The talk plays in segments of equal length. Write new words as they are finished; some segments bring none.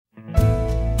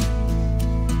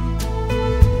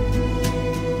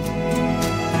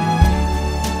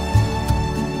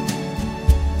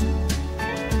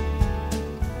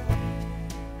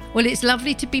Well, it's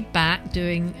lovely to be back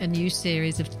doing a new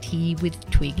series of Tea with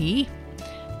Twiggy.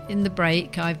 In the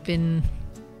break, I've been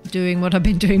doing what I've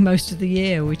been doing most of the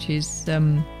year, which is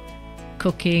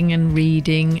cooking and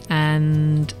reading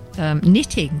and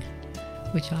knitting,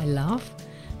 which I love,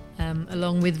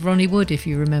 along with Ronnie Wood, if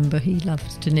you remember. He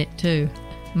loves to knit too,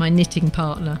 my knitting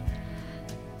partner.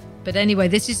 But anyway,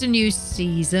 this is a new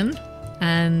season,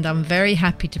 and I'm very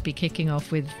happy to be kicking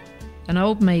off with an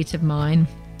old mate of mine,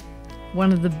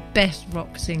 one of the best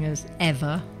rock singers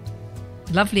ever,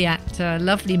 lovely actor,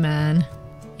 lovely man.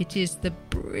 It is the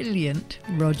brilliant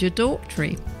Roger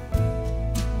Daltrey.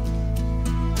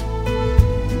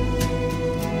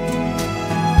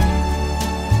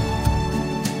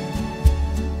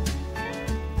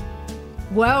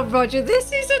 Well, Roger,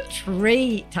 this is a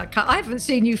treat. I haven't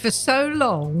seen you for so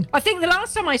long. I think the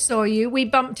last time I saw you, we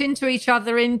bumped into each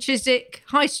other in Chiswick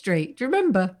High Street. Do you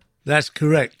remember? That's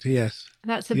correct, yes.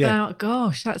 That's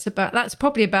that's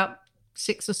probably about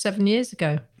 6 or 7 years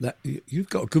ago. You've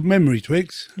got a good memory,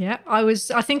 Twigs. Yeah, I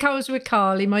think I was with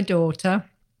Carly, my daughter,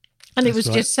 and it was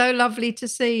just so lovely to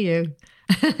see you.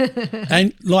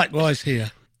 And likewise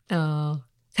here. Oh,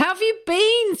 how have you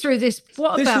been through this?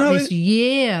 What about this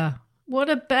year? What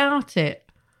about it?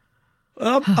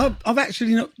 I've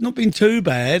actually not been too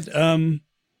bad.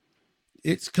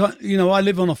 It's I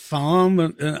live on a farm,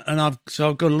 and I've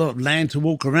got a lot of land to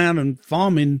walk around, and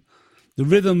farming. The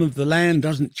rhythm of the land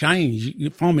doesn't change.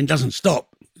 Farming doesn't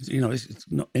stop. It's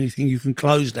not anything you can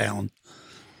close down.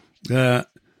 There's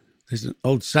an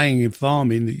old saying in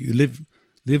farming that you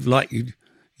live like you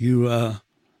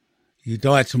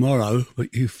die tomorrow,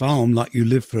 but you farm like you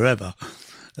live forever.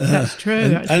 That's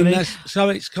true, actually. And so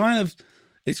it's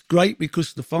great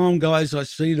because the farm guys, I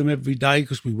see them every day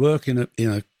because we work in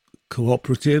a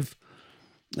cooperative.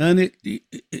 And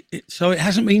so it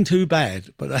hasn't been too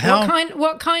bad. But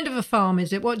what kind of a farm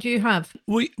is it? What do you have?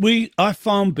 I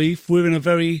farm beef. We're in a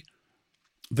very,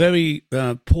 very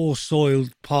poor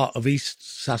soiled part of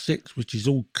East Sussex, which is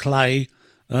all clay,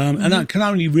 and I can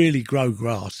only really grow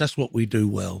grass. That's what we do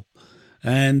well,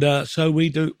 and so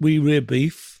we rear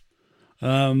beef.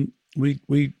 We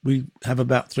have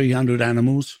about 300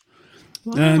 animals,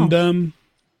 wow. And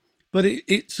but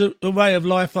it's a way of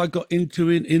life I got into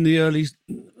in the early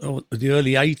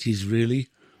 80s, really,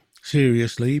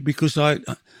 seriously, because I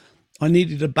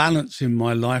needed a balance in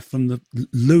my life from the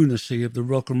lunacy of the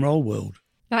rock and roll world.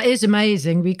 That is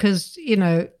amazing because, you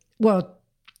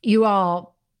are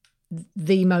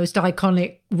the most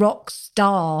iconic rock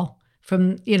star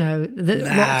from, the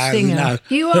rock singer. No.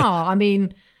 You are. I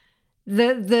mean,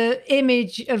 the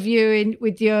image of you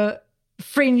with your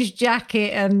fringe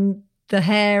jacket and the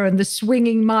hair and the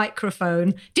swinging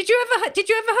microphone. Did you ever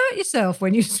hurt yourself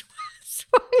when you swung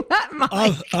that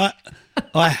mic?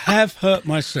 I have hurt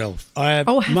myself.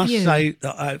 Must say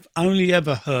that I've only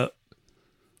ever hurt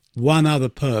one other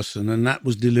person, and that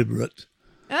was deliberate.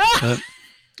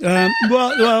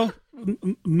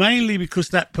 Mainly because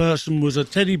that person was a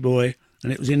teddy boy,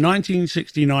 and it was in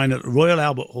 1969 at the Royal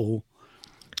Albert Hall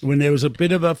when there was a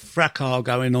bit of a fracas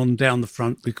going on down the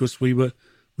front because we were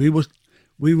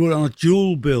on a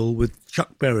dual bill with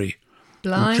Chuck Berry.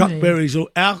 Blimey. Chuck Berry's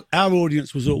our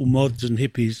audience was all mods and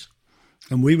hippies,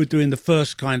 and we were doing the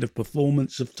first kind of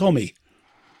performance of Tommy.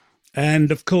 And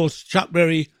of course, Chuck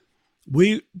Berry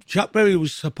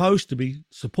was supposed to be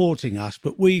supporting us,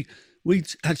 but we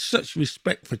had such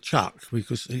respect for Chuck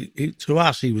because to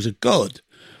us he was a god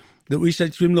that we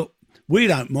said to him, "Look, we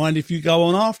don't mind if you go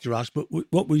on after us, but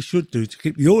what we should do to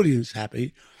keep the audience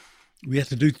happy, we have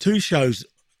to do 2 shows."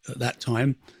 At that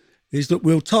time, is that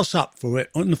we'll toss up for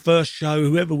it on the first show.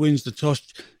 Whoever wins the toss,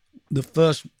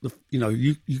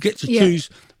 you get to choose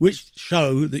which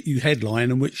show that you headline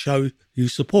and which show you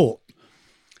support.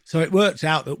 So it worked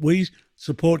out that we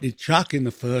supported Chuck in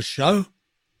the first show.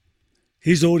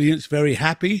 His audience very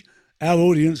happy, our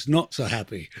audience not so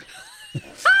happy.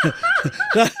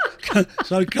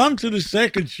 so come to the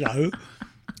second show,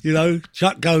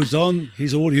 Chuck goes on,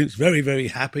 his audience very, very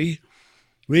happy.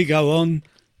 We go on.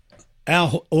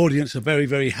 Our audience are very,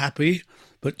 very happy,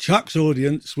 but Chuck's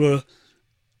audience were,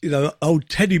 old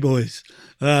teddy boys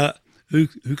who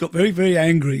got very, very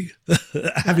angry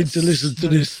having to listen to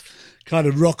this kind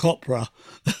of rock opera.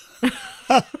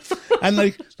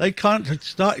 And they kind of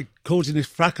started causing this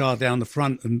fracas down the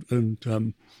front, and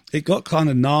it got kind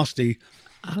of nasty.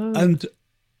 Oh. And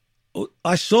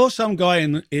I saw some guy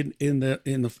in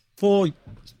the 4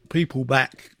 people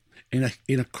back in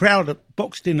a crowd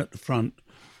boxed in at the front,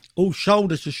 all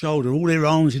shoulder to shoulder, all their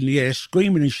arms in the air,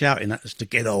 screaming and shouting at us to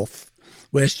get off.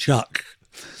 Where's Chuck?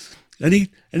 and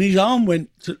his arm went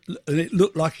to, and it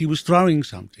looked like he was throwing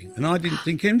something, and I didn't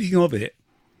think anything of it.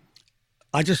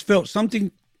 I just felt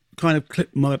something kind of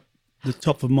clip the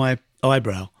top of my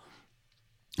eyebrow,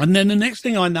 and then the next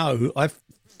thing I know, I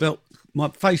felt my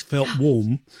face felt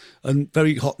warm and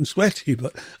very hot and sweaty.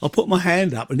 But I put my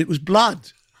hand up, and it was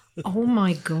blood. Oh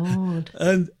my God!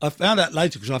 And I found out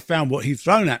later because I found what he'd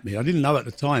thrown at me. I didn't know at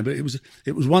the time, but it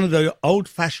was one of the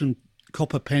old-fashioned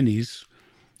copper pennies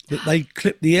that they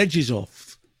clipped the edges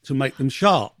off to make them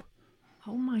sharp.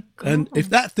 Oh my God! And if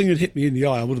that thing had hit me in the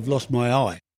eye, I would have lost my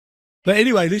eye. But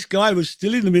anyway, this guy was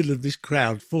still in the middle of this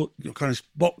crowd, kind of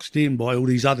boxed in by all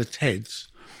these other Teds.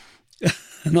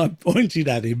 And I pointed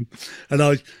at him and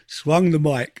I swung the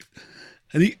mic,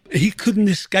 and he couldn't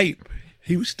escape.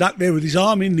 He was stuck there with his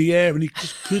arm in the air and he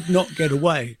just could not get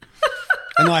away.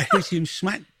 And I hit him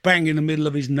smack bang in the middle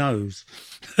of his nose.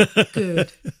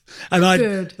 Good. And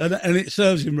it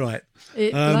serves him right.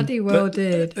 It bloody well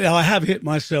did. I have hit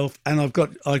myself, and I've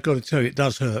got to tell you, it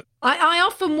does hurt. I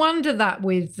often wonder that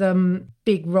with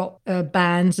big rock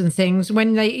bands and things,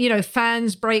 when they,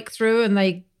 fans break through and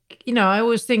they, I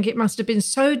always think it must have been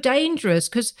so dangerous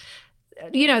because,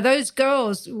 those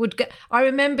girls would get. I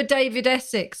remember David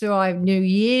Essex, who I knew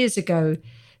years ago,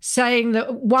 saying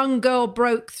that one girl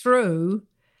broke through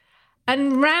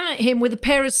and ran at him with a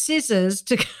pair of scissors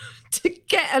to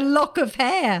get a lock of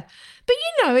hair. But,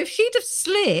 if she'd have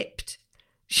slipped,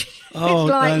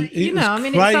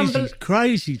 it's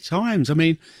crazy times. I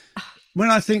mean,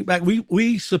 when I think back,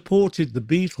 we supported the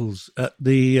Beatles at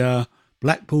the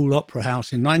Blackpool Opera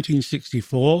House in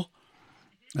 1964,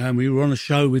 and we were on a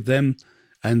show with them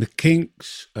and the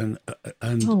Kinks, and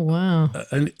oh wow,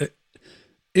 and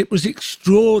it was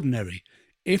extraordinary.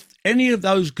 If any of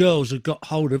those girls had got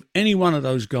hold of any one of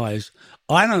those guys,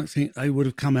 I don't think they would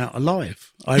have come out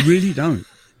alive. I really don't.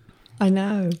 I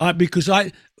know. Because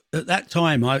at that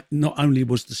time, I not only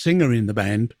was the singer in the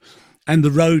band and the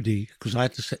roadie, because I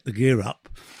had to set the gear up.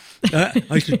 I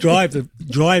used to drive the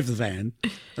van,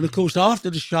 and of course, after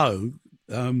the show,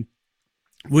 I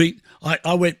went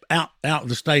out of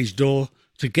the stage door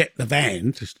to get the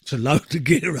van to load the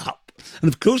gear up,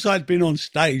 and of course, I'd been on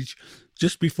stage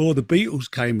just before the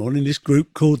Beatles came on in this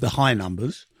group called the High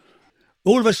Numbers.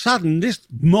 All of a sudden, this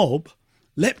mob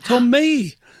leapt on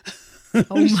me. Oh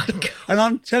my God. And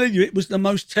I'm telling you, it was the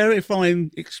most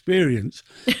terrifying experience.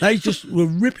 They just were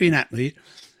ripping at me.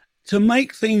 To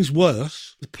make things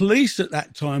worse, the police at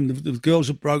that time, the girls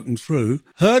had broken through,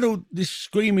 heard all this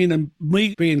screaming and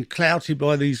me being clouted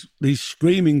by these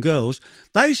screaming girls.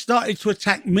 They started to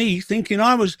attack me, thinking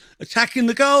I was attacking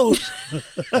the girls.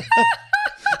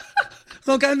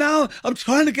 I'll go, no, I'm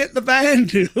trying to get the van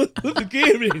to put the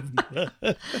gear in.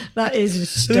 That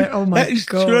is, oh my God. That is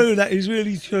true. That is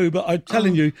really true. But I'm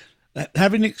telling you, that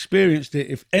having experienced it,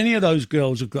 if any of those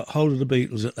girls had got hold of the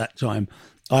Beatles at that time,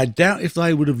 I doubt if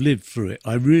they would have lived through it.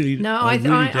 I really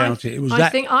doubt it. It was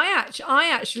I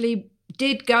actually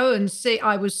did go and see.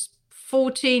 I was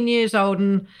 14 years old,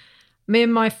 and me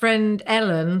and my friend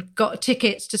Ellen got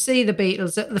tickets to see the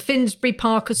Beatles at the Finsbury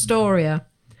Park Astoria.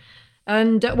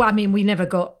 And,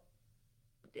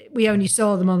 we only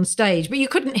saw them on stage, but you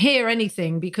couldn't hear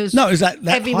anything because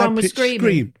everyone was screaming.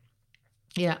 Scream.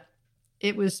 Yeah,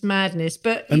 it was madness.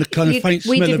 And the kind of faint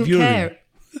smell of urine. Care.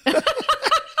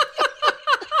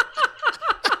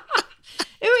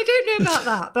 We don't know about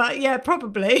that, but yeah,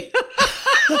 probably.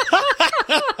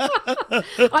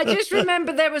 I just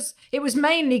remember it was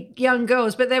mainly young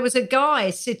girls, but there was a guy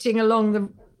sitting along the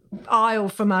aisle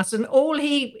from us, and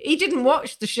he didn't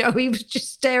watch the show. He was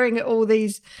just staring at all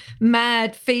these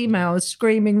mad females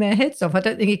screaming their heads off. I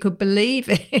don't think he could believe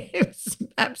it. It was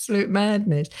absolute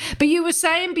madness. But you were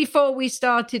saying before we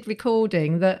started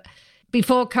recording that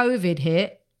before COVID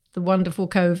hit, the wonderful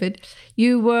COVID,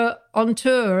 you were on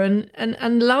tour and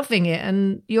loving it,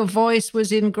 and your voice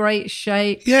was in great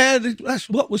shape. Yeah, that's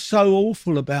what was so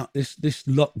awful about this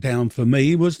lockdown for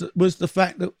me was the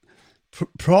fact that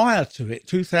prior to it,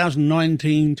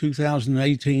 2019,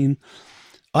 2018,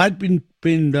 I'd been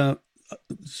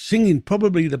singing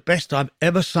probably the best I've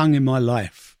ever sung in my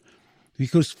life.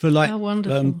 Because for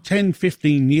 10,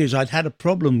 15 years, I'd had a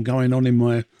problem going on in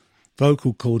my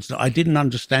vocal cords that I didn't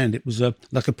understand. It was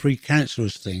like a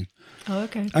precancerous thing. Oh,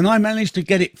 okay. And I managed to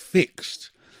get it fixed.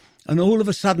 And all of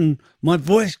a sudden, my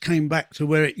voice came back to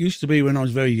where it used to be when I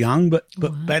was very young, but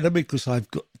better because I've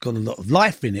got a lot of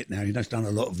life in it now. It's done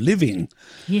a lot of living.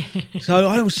 Yeah. So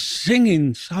I was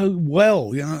singing so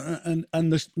well, and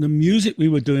the music we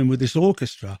were doing with this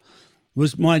orchestra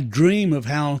was my dream of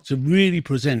how to really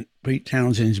present Pete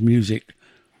Townshend's music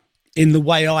in the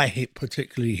way I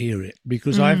particularly hear it,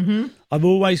 because I've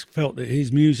always felt that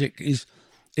his music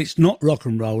it's not rock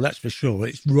and roll, that's for sure.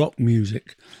 It's rock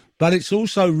music, but it's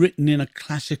also written in a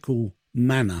classical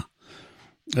manner.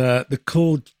 The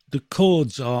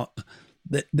chords are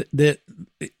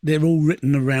they're all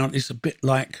written around. It's a bit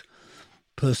like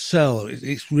Purcell.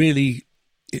 It's really.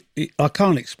 I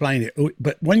can't explain it,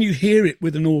 but when you hear it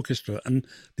with an orchestra, and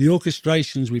the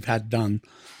orchestrations we've had done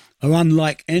are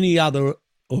unlike any other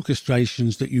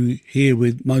orchestrations that you hear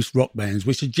with most rock bands,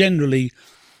 which are generally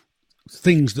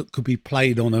things that could be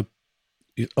played on a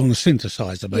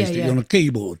synthesizer, basically, on a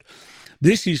keyboard.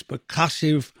 This is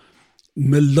percussive,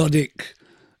 melodic,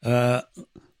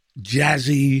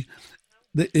 jazzy.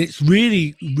 It's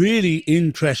really, really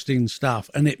interesting stuff,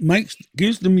 and it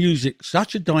gives the music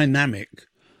such a dynamic.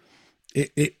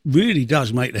 It really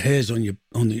does make the hairs on your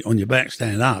back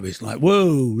stand up. It's like,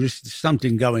 whoa, there's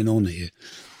something going on here.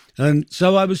 And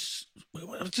so I was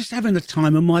just having the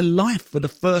time of my life for the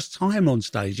first time on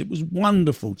stage. It was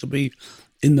wonderful to be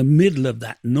in the middle of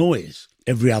that noise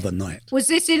every other night. Was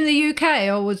this in the UK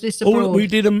or was this abroad? We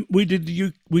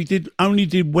only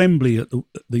did Wembley at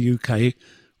the UK,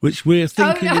 which we're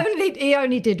thinking. He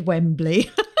only did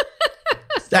Wembley.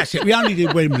 That's it. We only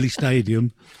did Wembley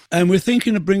Stadium, and we're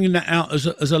thinking of bringing that out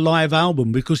as a live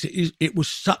album, because it was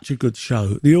such a good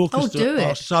show. The orchestra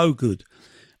are so good.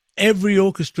 Every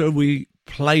orchestra we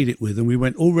played it with, and we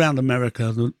went all around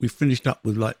America. We finished up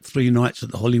with like 3 nights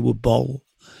at the Hollywood Bowl,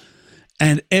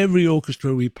 and every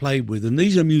orchestra we played with, and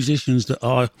these are musicians that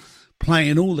are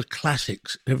playing all the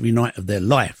classics every night of their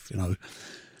life. You know,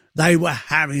 they were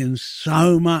having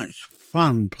so much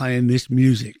fun playing this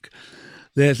music.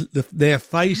 Their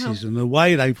faces and the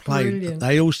way they played,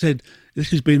 they all said,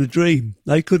 this has been a dream.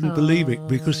 They couldn't believe it,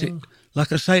 because it,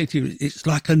 like I say to you, it's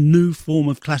like a new form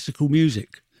of classical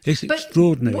music. It's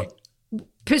extraordinary.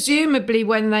 Presumably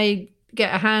when they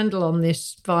get a handle on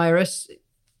this virus,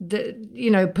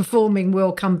 performing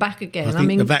will come back again. I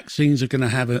mean, the vaccines are going to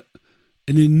have an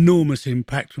enormous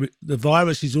impact. The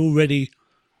virus is already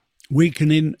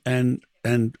weakening and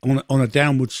on a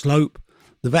downward slope.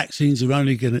 The vaccines are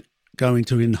only going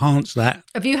to enhance that.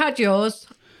 Have you had yours?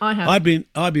 I have. I've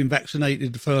been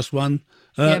vaccinated, the first one.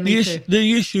 Me too.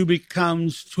 The issue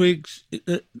becomes, Twigs.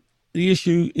 The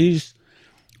issue is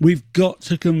we've got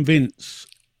to convince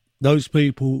those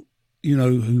people,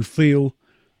 who feel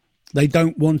they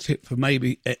don't want it for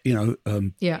maybe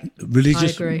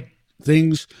religious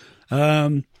things.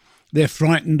 They're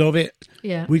frightened of it.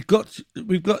 Yeah. We've got.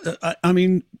 I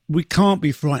mean, we can't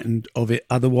be frightened of it.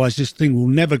 Otherwise, this thing will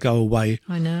never go away.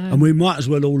 I know. And we might as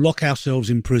well all lock ourselves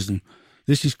in prison.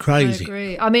 This is crazy. I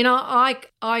agree. I mean,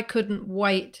 I couldn't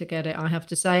wait to get it, I have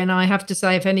to say. And I have to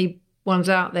say, if anyone's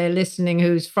out there listening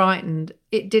who's frightened,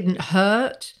 it didn't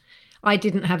hurt. I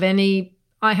didn't have any.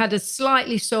 I had a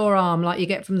slightly sore arm like you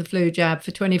get from the flu jab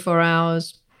for 24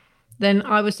 hours. Then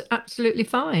I was absolutely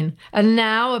fine. And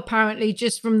now, apparently,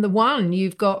 just from the one,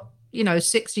 you've got,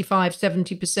 65,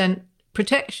 70%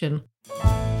 protection.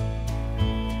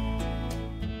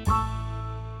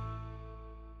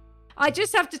 I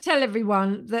just have to tell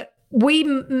everyone that we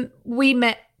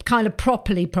met kind of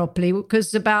properly,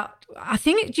 because I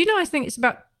think it's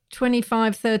about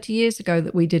 25, 30 years ago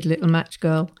that we did Little Match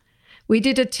Girl. We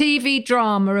did a TV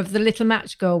drama of the Little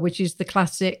Match Girl, which is the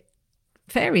classic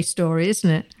fairy story, isn't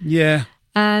it? Yeah.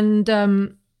 And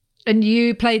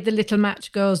you played the Little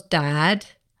Match Girl's dad,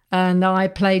 and I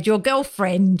played your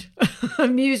girlfriend, a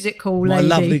music hall lady.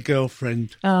 My lovely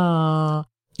girlfriend. Ah,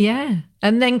 yeah.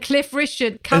 And then Cliff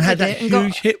Richard covered and had that it and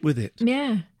huge hit with it.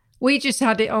 Yeah. We just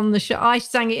had it on the show. I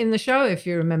sang it in the show, if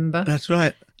you remember. That's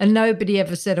right. And nobody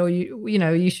ever said,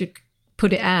 you should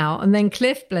put it out. And then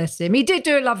Cliff, bless him, he did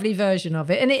do a lovely version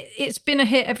of it, and it's been a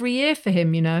hit every year for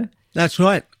him. That's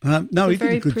right. No, he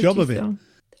did a good job of it. Song.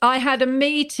 I had a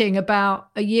meeting about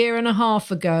a year and a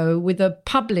half ago with a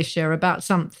publisher about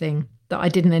something that I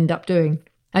didn't end up doing.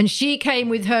 And she came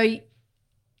with her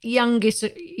youngish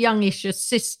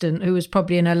assistant, who was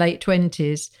probably in her late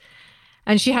 20s.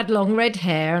 And she had long red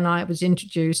hair, and I was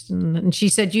introduced. And she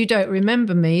said, "You don't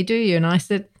remember me, do you?" And I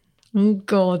said, "Oh,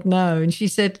 God, no." And she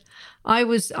said, I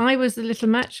was the Little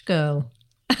Match Girl.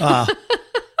 Ah.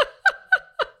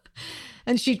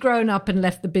 And she'd grown up and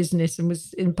left the business and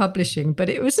was in publishing. But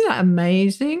wasn't that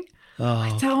amazing? Oh.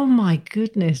 I thought, oh, my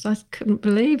goodness, I couldn't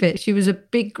believe it. She was a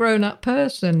big grown-up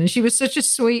person, and she was such a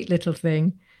sweet little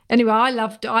thing. Anyway, I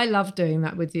loved doing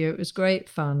that with you. It was great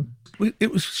fun.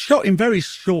 It was shot in very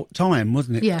short time,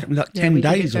 wasn't it? Yeah. Like 10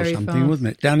 days or something, fast. Wasn't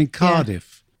it? Down in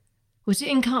Cardiff. Yeah. Was it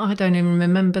in Cardiff? I don't even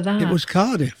remember that. It was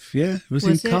Cardiff, yeah. It was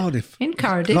in Cardiff. In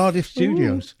Cardiff? Cardiff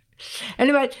Studios. Ooh.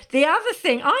 Anyway, the other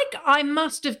thing, I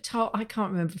must have told, I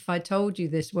can't remember if I told you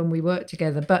this when we worked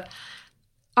together, but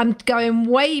I'm going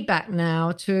way back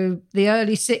now to the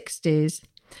early 60s.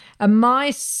 And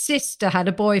my sister had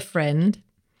a boyfriend,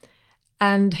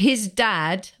 and his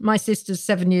dad, my sister's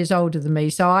 7 years older than me,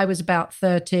 so I was about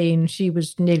 13, she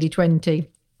was nearly 20.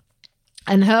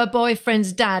 And her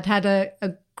boyfriend's dad had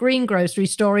a greengrocery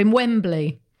store in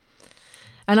Wembley.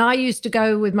 And I used to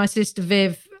go with my sister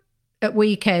Viv at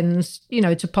weekends, you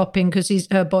know, to pop in because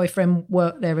her boyfriend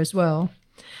worked there as well.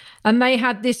 And they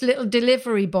had this little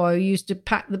delivery boy who used to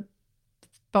pack the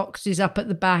boxes up at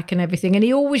the back and everything. And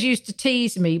he always used to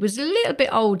tease me. He was a little bit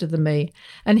older than me.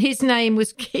 And his name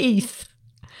was Keith.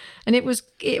 And it was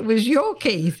your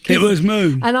Keith. It was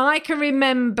Moon. And I can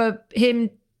remember him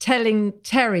telling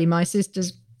Terry, my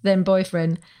sister's then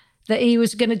boyfriend, that he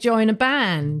was going to join a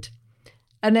band.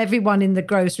 And everyone in the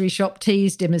grocery shop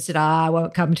teased him and said, I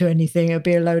won't come to anything. It'll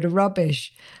be a load of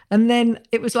rubbish. And then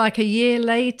it was like a year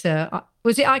later.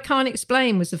 Was it I Can't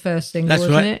Explain was the first thing, That's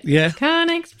wasn't right. it? Yeah.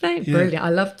 Can't Explain. Yeah. Brilliant. I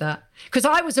loved that. Because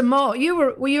I was a mod.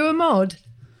 Were you a mod?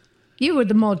 You were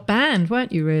the mod band,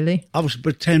 weren't you, really? I was a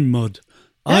pretend mod.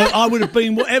 I would have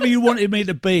been whatever you wanted me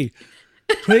to be.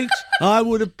 Twigs, I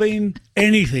would have been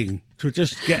anything to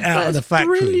just get out of the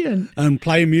factory brilliant. And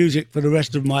play music for the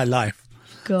rest of my life.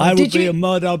 God. I would be a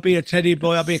mod, I'd be a teddy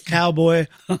boy, I'd be a cowboy.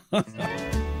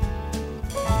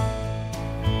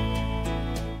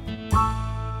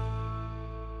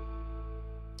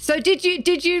 So did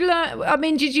you learn, I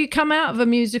mean, did you come out of a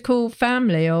musical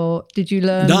family or did you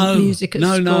learn music at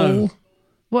school? No.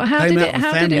 Well, how Came did out of a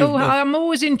it family all, of- I'm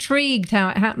always intrigued how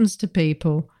it happens to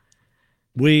people.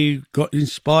 We got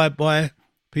inspired by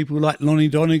people like Lonnie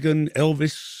Donegan,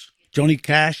 Elvis, Johnny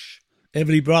Cash,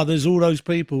 Everly Brothers, all those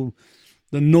people.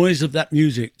 The noise of that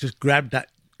music just grabbed that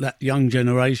young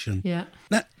generation. Yeah.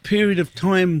 That period of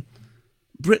time,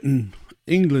 Britain,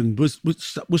 England was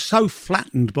so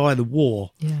flattened by the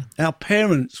war. Yeah. Our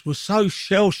parents were so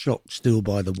shell-shocked still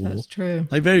by the war. That's true.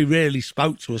 They very rarely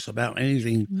spoke to us about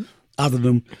anything other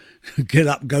than get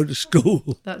up, go to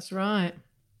school. That's right.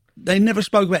 They never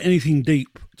spoke about anything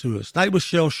deep to us. They were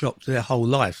shell-shocked their whole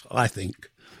life, I think.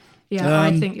 Yeah,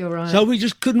 I think you're right. So we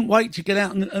just couldn't wait to get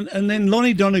out. And then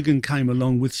Lonnie Donegan came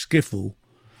along with skiffle.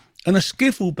 And a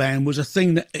skiffle band was a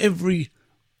thing that every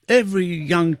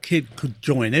young kid could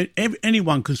join.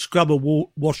 Anyone could scrub a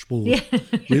washboard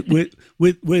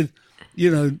with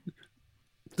you know,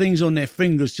 things on their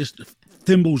fingers, just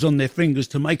thimbles on their fingers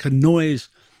to make a noise,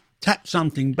 tap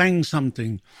something, bang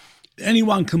something.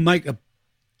 Anyone can make a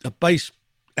bass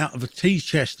out of a tea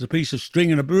chest, a piece of string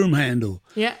and a broom handle.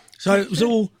 Yeah. So it was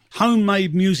all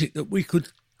homemade music that we could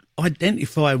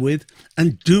identify with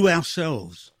and do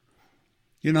ourselves.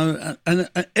 You know, and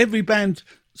every band,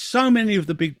 so many of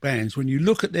the big bands, when you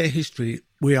look at their history,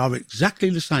 we are exactly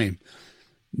the same.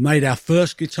 Made our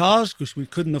first guitars because we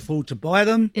couldn't afford to buy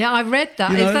them. Yeah, I read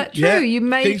that. You know, Is that true? yeah. You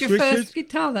made Keith your Richards. first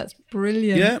guitar. That's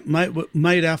brilliant. Yeah,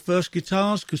 made our first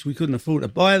guitars because we couldn't afford to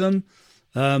buy them,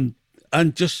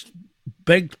 and just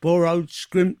begged, borrowed,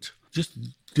 scrimped. Just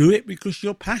do it because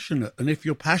you're passionate, and if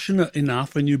you're passionate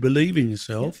enough and you believe in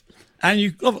yourself, and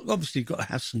you obviously got to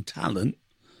have some talent,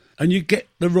 and you get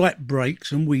the right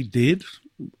breaks, and we did.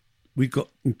 We got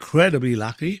incredibly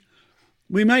lucky.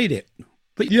 We made it.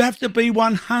 But you have to be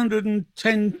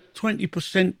 110,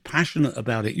 20% passionate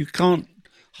about it. You can't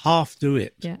half do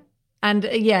it. Yeah. And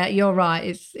yeah, you're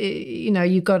right. You know,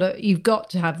 you've got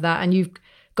to have that, and you've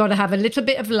got to have a little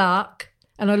bit of luck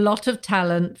and a lot of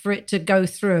talent for it to go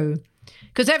through.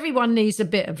 Because everyone needs a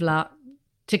bit of luck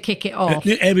to kick it off.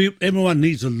 Everyone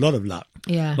needs a lot of luck.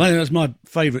 Yeah. I think that's my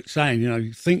favourite saying, you know,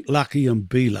 think lucky and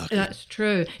be lucky. That's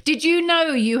true. Did you know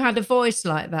you had a voice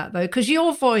like that, though? Because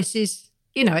your voice is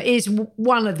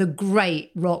one of the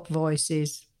great rock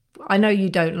voices. I know you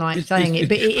don't like saying it,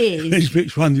 but it is. It's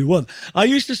which one you want. I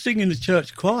used to sing in the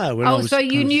church choir when I was so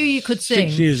you knew you could sing?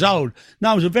 6 years old.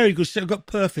 No, I was a very good singer. I got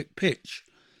perfect pitch.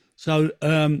 So,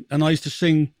 and I used to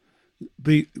sing,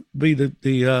 be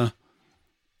the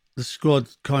squad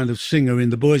kind of singer in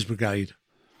the boys' brigade.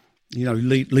 You know,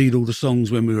 lead all the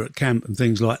songs when we were at camp and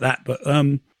things like that. But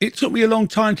it took me a long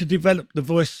time to develop the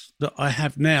voice that I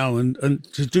have now and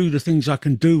to do the things I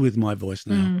can do with my voice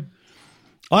now.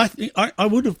 I think I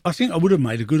would have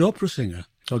made a good opera singer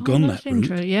if I'd gone that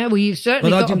route. Yeah, well, you've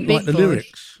certainly But got I a didn't big like the voice.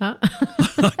 lyrics. Huh?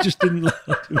 I just didn't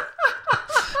like them.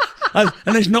 And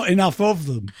there's not enough of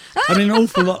them. I mean,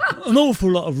 an awful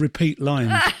lot of repeat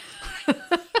lines.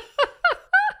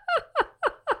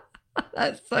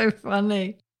 That's so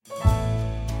funny.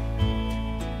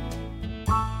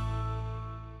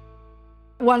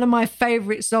 One of my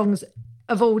favourite songs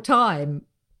of all time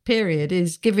period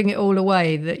is Giving It All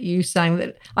Away that you sang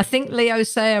that I think Leo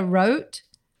Sayer wrote.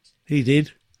 He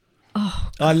did.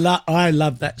 Oh, I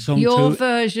love that song too. Your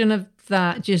version of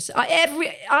that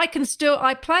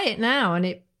I play it now and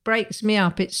it breaks me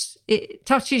up. It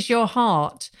touches your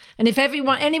heart. And if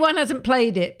anyone hasn't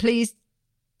played it, please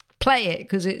play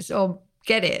it or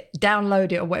get it,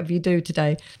 download it or whatever you do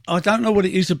today. I don't know what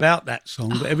it is about that song,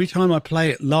 but every time I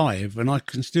play it live, and I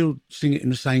can still sing it in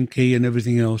the same key and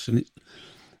everything else, and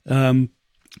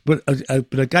but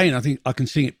again, I think I can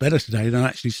sing it better today than I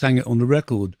actually sang it on the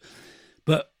record.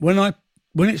 But when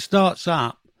it starts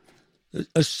up,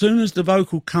 as soon as the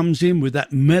vocal comes in with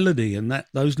that melody and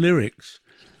those lyrics,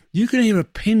 you can hear a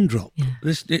pin drop. Yeah.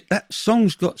 That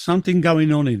song's got something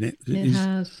going on in it. It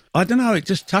has. I don't know. It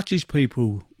just touches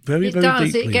people very,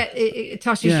 very deeply. It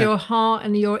touches your heart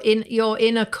and your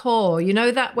inner core. You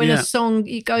know that when a song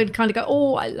you kind of go,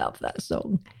 oh, I love that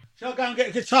song. Shall I go and get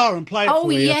a guitar and play it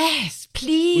for you? Oh yes,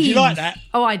 please. Would you like that?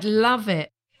 Oh, I'd love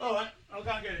it. All right, I'll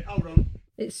go and get it. Hold on.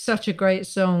 It's such a great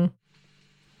song.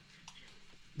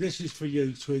 This is for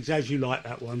you, Twigs, as you like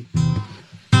that one.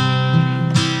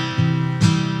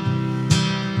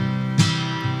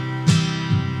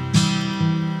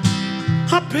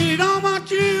 I paid all my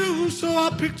dues, so I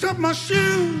picked up my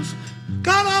shoes,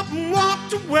 got up and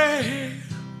walked away.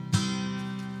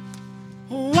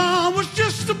 Oh, I was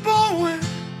just a boy,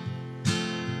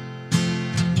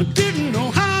 I didn't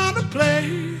know how to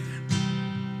play.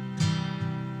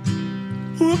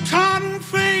 Worked hard and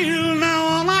failed, now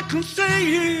all I can say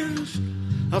is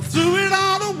I threw it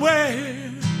all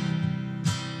away.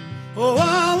 Oh,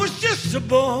 I was just a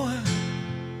boy,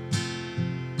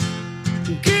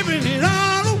 giving it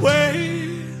all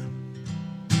away.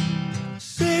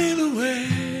 Sail away,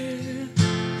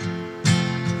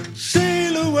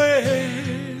 sail away.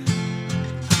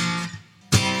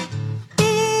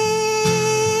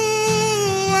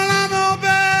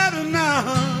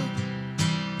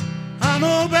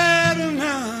 No better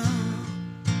now,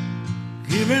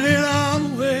 giving it all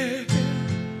away.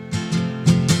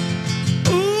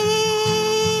 Ooh,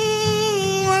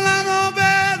 well, I know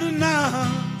better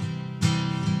now,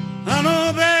 I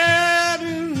know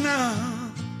better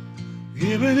now,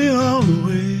 giving it all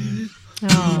away.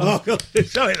 Oh,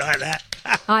 something like that.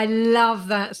 I love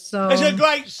that song. It's a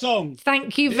great song.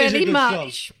 Thank you very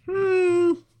much.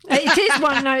 It is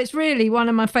one. No, it's really one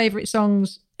of my favourite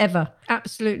songs ever.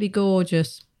 Absolutely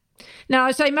gorgeous. Now,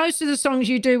 I say most of the songs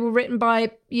you do were written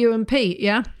by you and Pete,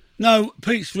 yeah? No,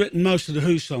 Pete's written most of the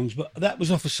Who songs, but that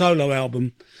was off a solo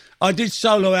album. I did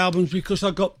solo albums because I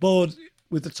got bored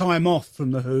with the time off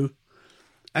from the Who.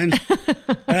 And,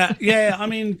 I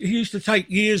mean, he used to take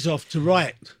years off to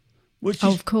write, which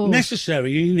is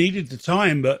necessary. He needed the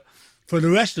time, but for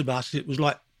the rest of us, it was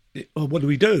like, well, what do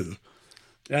we do?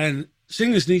 And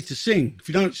singers need to sing. If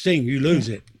you don't sing, you lose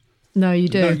it. No, you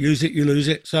do. If you don't use it, you lose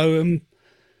it. So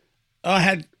I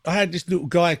had this little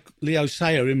guy, Leo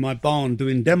Sayer, in my barn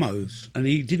doing demos, and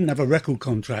he didn't have a record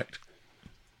contract.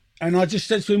 And I just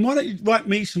said to him, why don't you write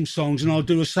me some songs and I'll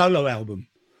do a solo album?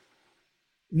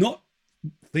 Not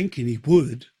thinking he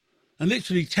would. And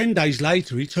literally 10 days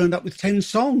later, he turned up with 10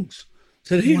 songs.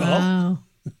 Said, here you are.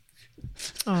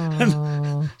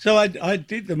 So I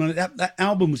did them, and that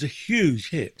album was a huge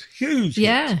hit. Huge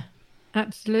hit.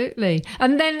 Absolutely.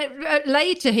 And then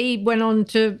later he went on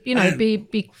to,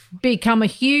 become a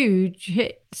huge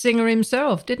hit singer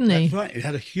himself, didn't he? That's right. He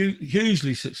had a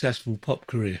hugely successful pop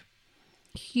career.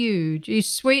 Huge. He's a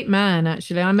sweet man,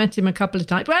 actually. I met him a couple of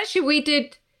times. Well,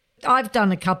 actually, I've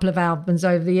done a couple of albums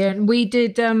over the year, and we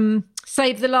did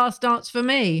Save the Last Dance for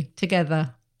Me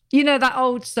together. You know that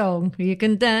old song, You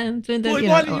Can Dance. Why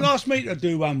didn't you ask me to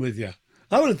do one with you?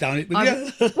 I would have done it with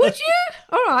you. Would you?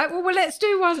 All right, well, let's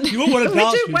do one. You wouldn't want to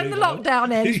dance with me, when the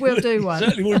lockdown ends, we'll do one.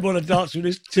 Certainly wouldn't want to dance with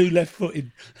this two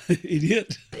left-footed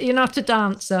idiot. You're not a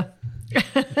dancer.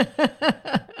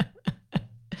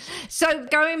 So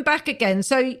going back again,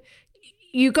 so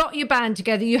you got your band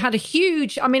together, you had a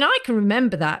huge, I can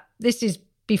remember that. This is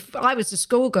I was a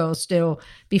schoolgirl still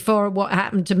before what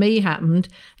happened to me happened.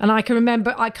 And I can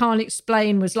remember I Can't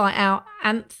Explain was like our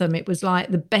anthem. It was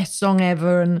like the best song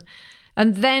ever.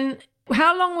 And then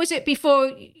how long was it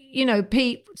before,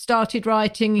 Pete started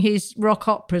writing his rock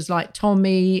operas like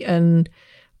Tommy and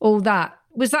all that?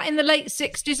 Was that in the late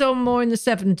 60s or more in the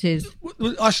 70s?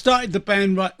 I started the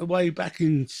band right away back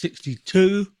in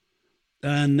 62.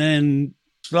 And then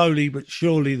slowly but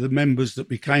surely the members that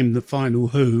became the final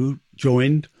Who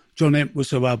joined. John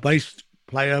Entwistle, so our bass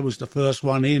player, was the first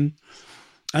one in.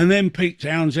 And then Pete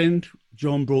Townsend,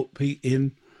 John brought Pete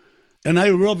in. And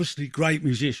they were obviously great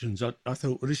musicians. I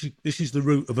thought, well, this is the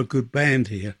root of a good band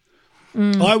here.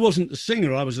 I wasn't the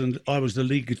singer. I was the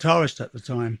lead guitarist at the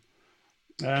time,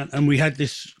 and we had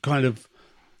this kind of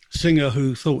singer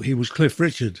who thought he was Cliff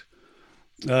Richard,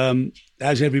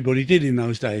 as everybody did in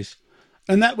those days,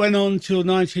 and that went on till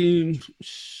late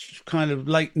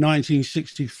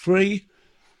 1963,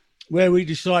 where we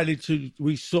decided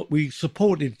we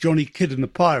supported Johnny Kidd and the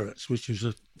Pirates, which was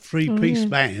a three-piece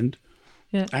band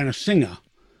and a singer,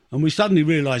 and we suddenly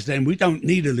realised then we don't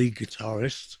need a lead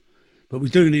guitarist. But we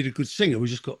do need a good singer. We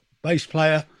just got bass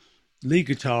player, lead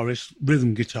guitarist,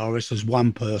 rhythm guitarist as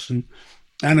one person,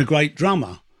 and a great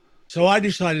drummer. So I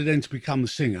decided then to become the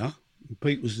singer.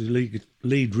 Pete was the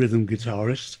lead rhythm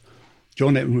guitarist.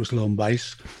 John Etton was on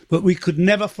bass. But we could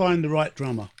never find the right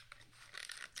drummer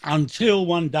until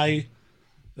one day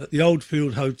at the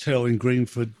Oldfield Hotel in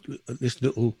Greenford, this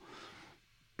little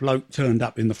bloke turned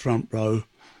up in the front row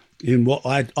in what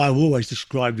I've always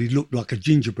described. He looked like a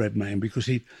gingerbread man because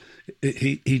he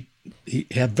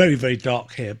had very, very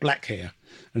dark hair, black hair,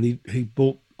 and he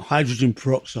bought hydrogen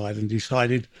peroxide and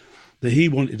decided that he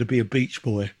wanted to be a beach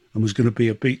boy and was going to be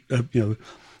a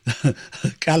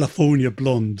California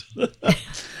blonde.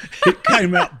 It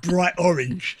came out bright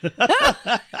orange,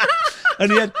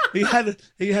 and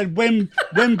he had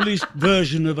Wembley's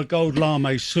version of a gold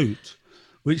lame suit,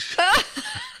 which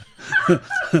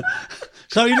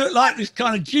so he looked like this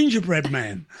kind of gingerbread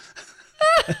man.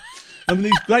 And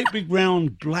these great big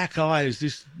round black eyes,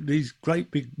 these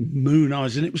great big moon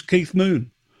eyes, and it was Keith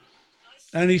Moon.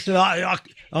 And he said, I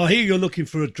hear you're looking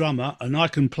for a drummer, and I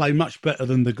can play much better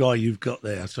than the guy you've got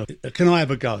there. So can I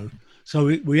have a go?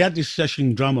 So we had this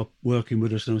session drummer working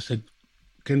with us, and I said,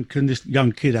 can this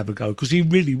young kid have a go? Because he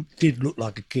really did look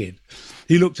like a kid.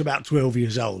 He looked about 12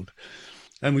 years old.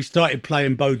 And we started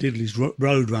playing Bo Diddley's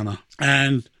Roadrunner.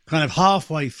 And kind of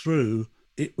halfway through,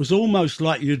 it was almost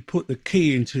like you'd put the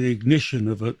key into the ignition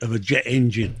of a jet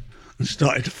engine and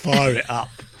started to fire it up.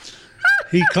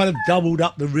 He kind of doubled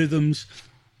up the rhythms.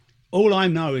 All I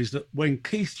know is that when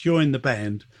Keith joined the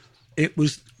band, it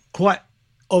was quite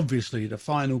obviously the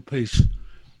final piece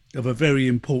of a very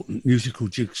important musical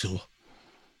jigsaw.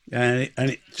 And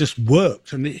it just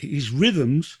worked. And his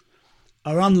rhythms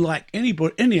are unlike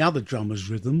any other drummer's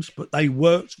rhythms, but they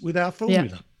worked with our formula.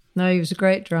 Yeah. No, he was a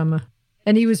great drummer.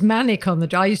 And he was manic on the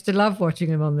drums. I used to love watching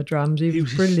him on the drums. He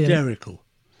was brilliant. Hysterical.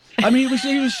 I mean,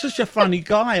 he was such a funny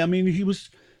guy. I mean, he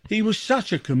was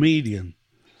such a comedian.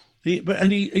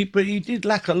 But he did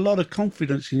lack a lot of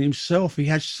confidence in himself. He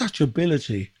had such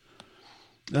ability.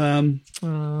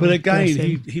 But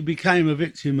again, he became a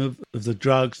victim of the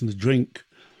drugs and the drink.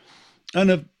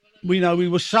 And we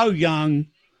were so young.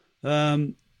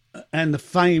 And the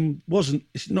fame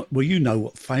it's not, well, you know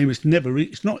what fame is.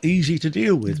 It's not easy to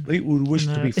deal with. People who wish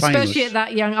to be famous. Especially at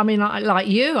that young, I mean, like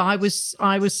you,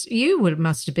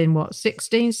 must have been what,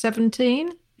 16,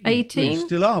 17, 18? You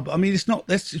still are, but I mean,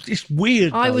 it's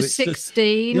weird. I was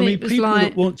 16. I mean, people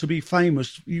that want to be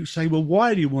famous, you say, well,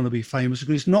 why do you want to be famous?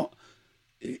 Because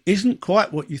it isn't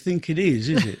quite what you think it is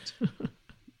it?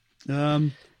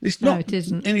 It's not it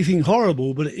isn't. Anything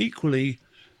horrible, but equally,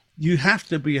 you have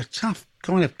to be a tough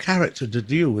kind of character to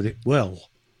deal with it well.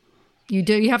 You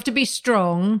do. You have to be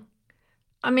strong.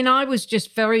 I mean, I was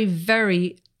just very,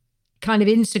 very kind of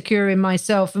insecure in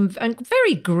myself and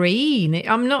very green.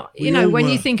 I'm not, when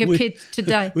you think of kids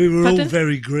today. We were all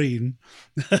very green.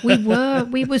 We were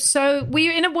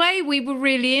in a way, we were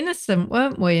really innocent,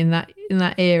 weren't we, in that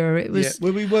era? It was. Yeah,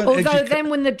 well, we weren't. Although then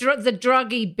when the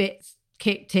druggy bits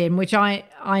kicked in, which I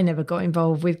never got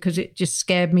involved with because it just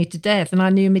scared me to death, and I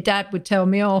knew my dad would tell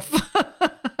me off.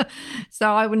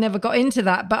 So I would never got into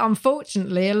that. But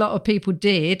unfortunately, a lot of people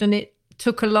did, and it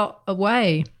took a lot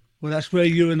away. Well, that's where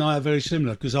you and I are very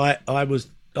similar, because I was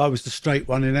the straight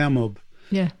one in our mob.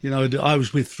 Yeah. I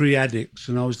was with 3 addicts,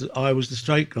 and I was the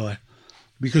straight guy,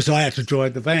 because I had to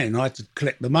drive the van. I had to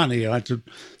collect the money. I had to,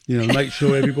 make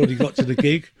sure everybody got to the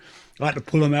gig. I had to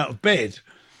pull them out of bed.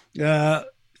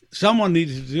 Someone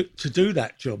needed to do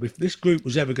that job if this group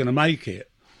was ever going to make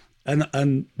it. And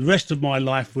the rest of my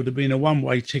life would have been a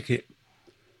one-way ticket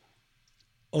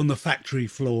on the factory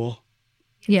floor.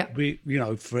 Yeah.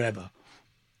 Forever.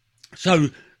 So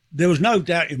there was no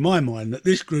doubt in my mind that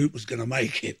this group was going to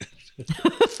make it.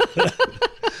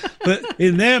 But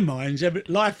in their minds,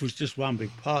 life was just one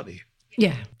big party.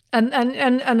 Yeah. And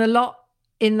a lot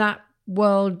in that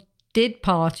world did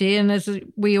party, and as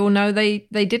we all know, they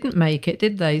didn't make it,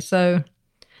 did they? So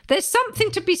there's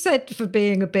something to be said for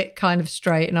being a bit kind of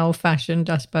straight and old-fashioned,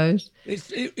 I suppose.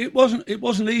 It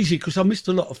wasn't easy, because I missed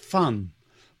a lot of fun.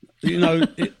 That's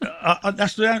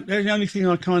the only thing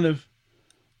I kind of,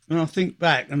 when I think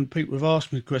back and people have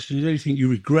asked me questions, the only thing you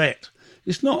regret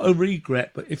it's not a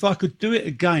regret, but if I could do it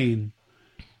again,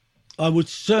 I would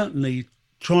certainly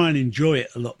try and enjoy it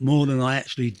a lot more than I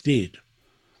actually did.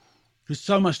 Because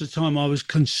so much of the time I was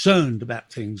concerned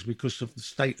about things because of the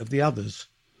state of the others.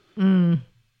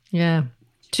 Yeah.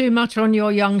 Too much on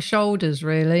your young shoulders,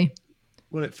 really.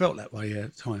 Well, it felt that way, yeah,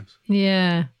 at times.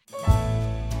 Yeah.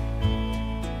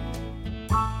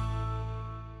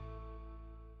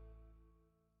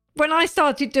 When I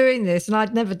started doing this, and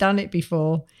I'd never done it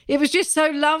before, it was just so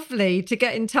lovely to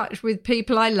get in touch with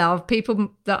people I love,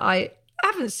 people that I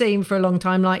haven't seen for a long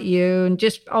time, like you, and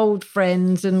just old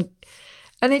friends, and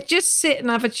it just sit and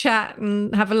have a chat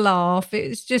and have a laugh.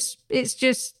 It's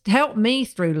just helped me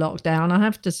through lockdown, I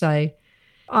have to say.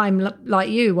 I'm like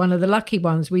you, one of the lucky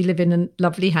ones. We live in a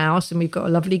lovely house and we've got a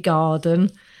lovely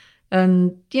garden,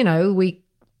 and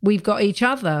we've got each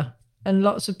other, and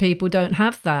lots of people don't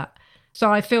have that. So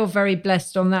I feel very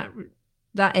blessed on that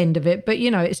end of it. But,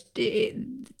 it's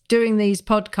doing these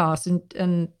podcasts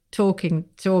and talking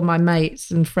to all my mates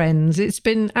and friends, it's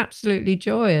been absolutely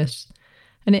joyous.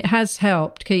 And it has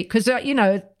helped keep, because,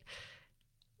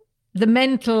 the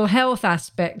mental health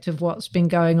aspect of what's been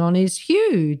going on is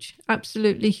huge,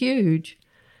 absolutely huge.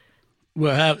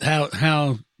 Well,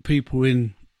 how people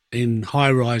in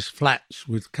high-rise flats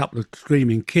with a couple of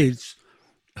screaming kids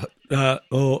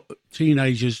or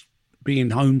teenagers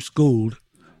being homeschooled,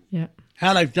 yeah,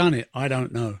 how they've done it, I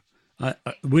don't know.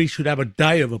 We should have a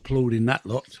day of applauding that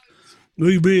lot.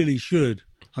 We really should.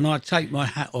 And I take my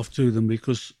hat off to them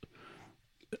because,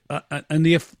 I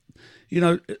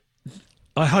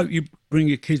hope you bring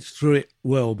your kids through it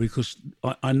well, because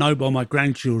I know by my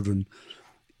grandchildren,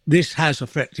 this has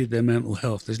affected their mental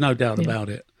health. There's no doubt about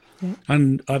it. Yeah.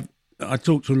 And I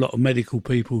talk to a lot of medical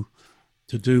people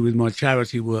to do with my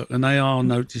charity work, and they are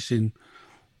noticing,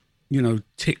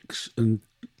 tics and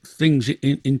things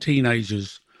in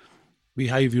teenagers,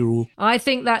 behavioural. I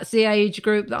think that's the age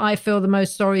group that I feel the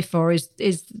most sorry for is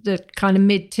the kind of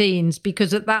mid-teens,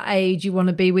 because at that age you want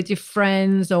to be with your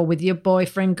friends or with your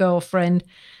boyfriend, girlfriend.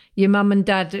 Your mum and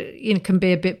dad, can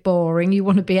be a bit boring. You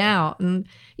want to be out, and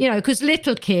because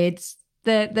little kids,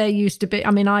 they're used to be.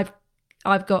 I mean, I've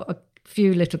got a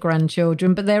few little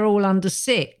grandchildren, but they're all under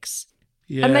 6,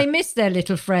 and they miss their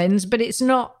little friends. But it's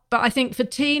not. But I think for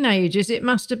teenagers, it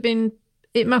must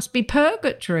be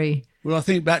purgatory. Well, I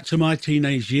think back to my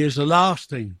teenage years, the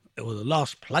last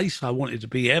place I wanted to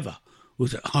be ever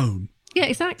was at home. Yeah,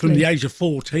 exactly. From the age of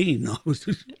 14, I was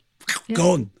just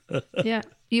gone. Yeah,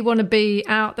 you want to be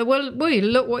out there. Well,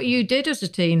 look what you did as a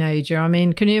teenager. I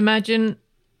mean, can you imagine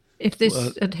if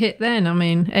this had hit then? I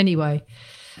mean, anyway,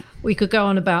 we could go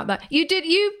on about that.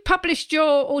 You published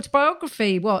your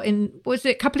autobiography, was it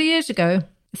a couple of years ago?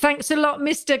 Thanks a lot,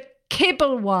 Mr.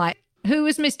 Kibblewhite. Who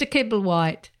was Mr.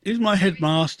 Kibblewhite? He was my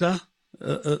headmaster.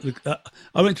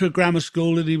 I went to a grammar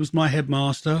school and he was my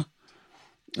headmaster.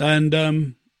 And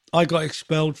I got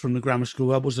expelled from the grammar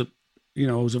school. I was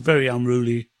a very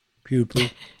unruly pupil.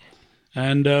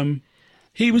 And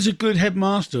he was a good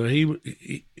headmaster.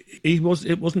 It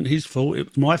wasn't his fault. It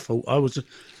was my fault. I was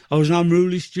an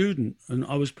unruly student, and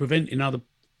I was preventing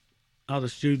other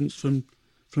students from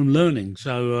learning.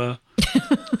 So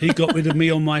he got rid of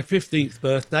me on my 15th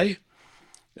birthday.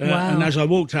 Wow. And as I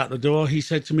walked out the door, he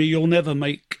said to me, "You'll never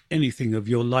make anything of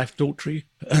your life, Daltrey."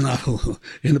 And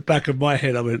in the back of my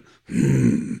head, I went,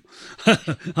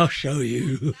 "I'll show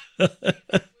you." I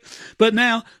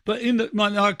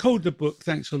called the book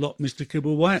 "Thanks a Lot, Mr.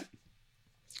 Kibblewhite,"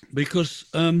 because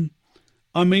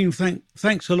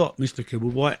thanks a lot, Mr.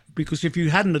 Kibblewhite, because if you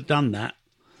hadn't have done that,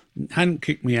 hadn't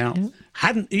kicked me out,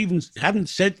 hadn't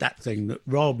said that thing that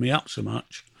riled me up so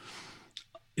much,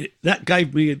 that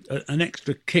gave me an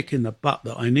extra kick in the butt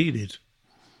that I needed.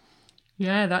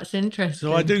 Yeah, that's interesting.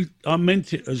 So I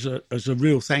meant it as a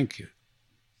real thank you.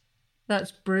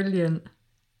 That's brilliant.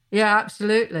 Yeah,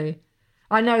 absolutely.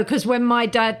 I know, because when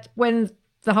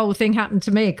the whole thing happened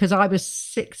to me, because I was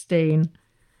 16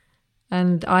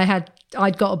 and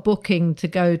I'd got a booking to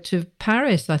go to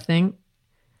Paris, I think.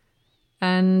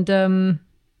 And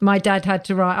my dad had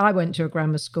to write. I went to a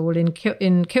grammar school in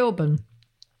Kilburn,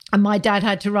 and my dad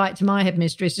had to write to my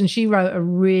headmistress, and she wrote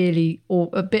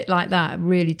a bit like that, a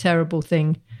really terrible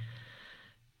thing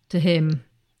to him,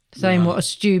 saying what a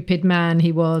stupid man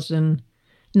he was, and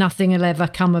nothing will ever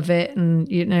come of it. And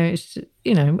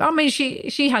I mean,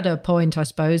 she had her point, I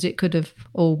suppose. It could have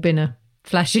all been a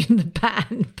flash in the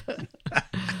pan,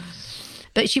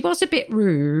 but she was a bit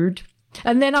rude.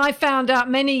 And then I found out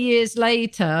many years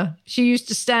later, she used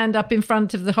to stand up in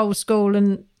front of the whole school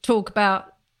and talk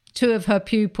about 2 of her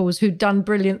pupils who'd done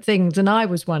brilliant things, and I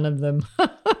was one of them.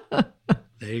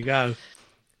 There you go.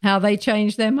 how they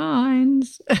change their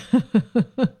minds.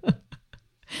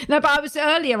 No, but I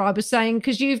was saying,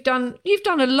 because you've done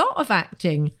a lot of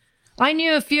acting. I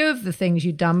knew a few of the things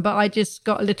you'd done, but I just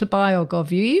got a little biog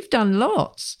of you. You've done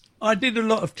lots. I did a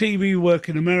lot of TV work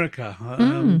in America,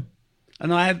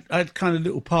 and I had kind of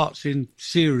little parts in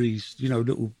series,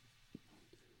 little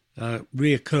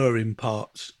reoccurring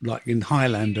parts, like in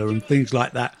Highlander and things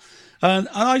like that. And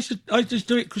I just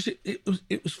do it because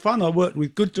it was fun. I worked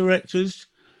with good directors.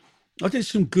 I did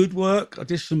some good work. I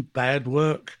did some bad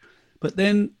work. But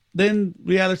then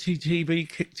reality TV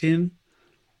kicked in.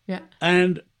 Yeah.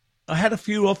 And I had a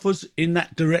few offers in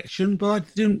that direction, but I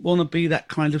didn't want to be that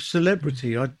kind of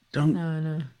celebrity. I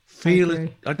don't feel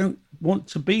it. I don't want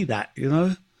to be that,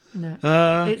 No.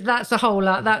 That's a whole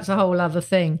other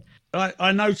thing.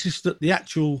 I noticed that the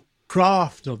actual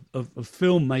craft of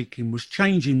filmmaking was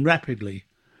changing rapidly,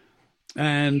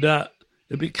 and they're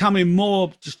becoming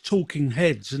more just talking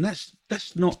heads, and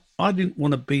that's not. I didn't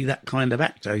want to be that kind of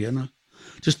actor,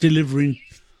 just delivering,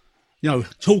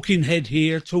 talking head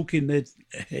here, talking head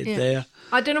there.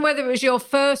 I don't know whether it was your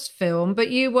first film,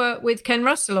 but you worked with Ken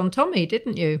Russell on Tommy,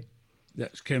 didn't you?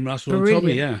 That's Ken Russell on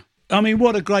Tommy, yeah. I mean,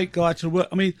 what a great guy to work.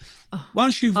 I mean,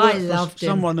 once you've worked for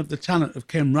someone of the talent of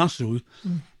Ken Russell,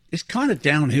 it's kind of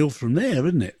downhill from there,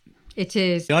 isn't it? It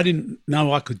is. I didn't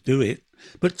know I could do it,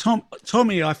 but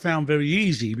Tommy I found very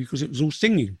easy because it was all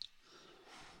singing.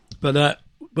 But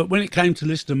when it came to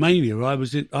Listomania,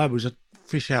 I was a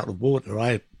fish out of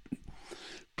water.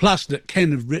 Plus that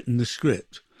Ken had written the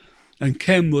script, and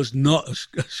Ken was not a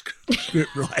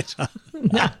script writer.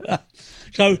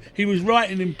 So he was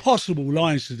writing impossible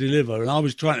lines to deliver, and I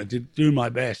was trying to do my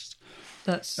best.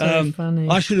 That's so funny.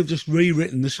 I should have just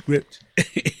rewritten the script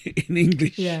in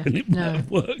English, and it might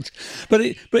have worked.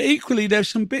 But equally, there's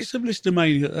some bits of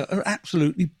Listomania that are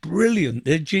absolutely brilliant.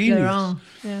 They're genius. There are,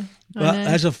 yeah. But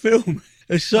as a film,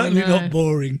 it's certainly not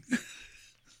boring.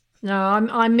 No,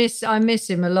 I miss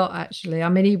him a lot, actually. I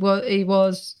mean, he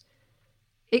was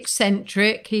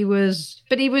eccentric.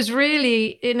 But he was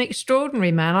really an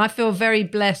extraordinary man. I feel very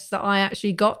blessed that I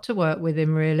actually got to work with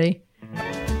him, really.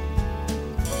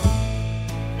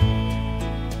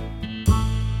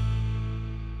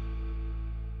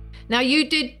 Now, you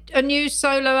did a new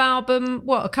solo album,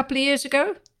 a couple of years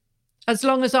ago? As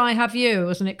Long As I Have You,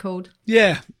 wasn't it called?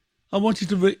 Yeah. I wanted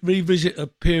to revisit a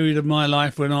period of my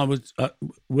life when I was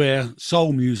where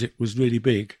soul music was really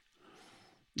big,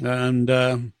 and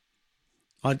I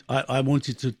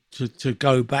wanted to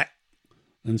go back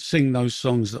and sing those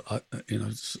songs that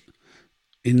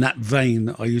in that vein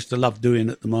that I used to love doing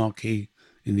at the Marquee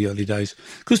in the early days.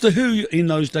 Because the Who in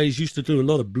those days used to do a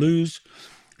lot of blues,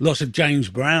 lots of James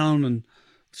Brown and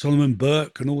Solomon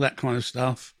Burke and all that kind of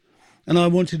stuff, and I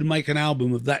wanted to make an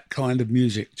album of that kind of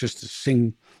music just to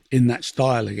sing in that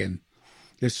style again.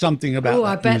 There's something about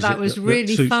I bet that was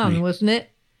really fun, wasn't it?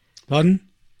 Pardon?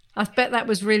 I bet that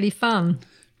was really fun.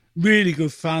 Really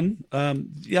good fun.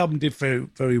 The album did very,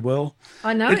 very well.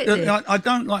 I know it did. I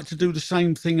don't like to do the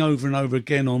same thing over and over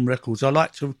again on records. I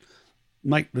like to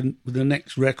make the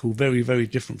next record very, very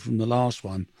different from the last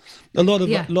one. A lot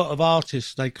of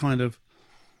artists, they kind of,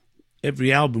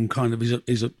 every album kind of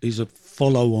is a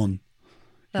follow on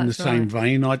in the same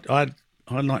vein. I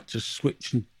like to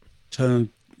switch and turn.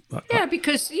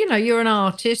 Because you're an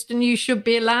artist and you should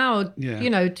be allowed,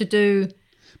 to do.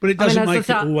 But it doesn't make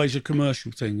it always a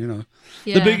commercial thing,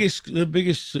 Yeah. The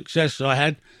biggest success I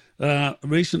had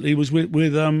recently was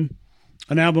with an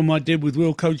album I did with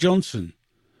Wilco Johnson,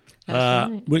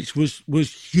 right. Which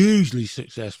was hugely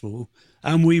successful,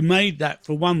 and we made that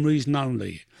for one reason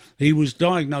only. He was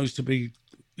diagnosed to be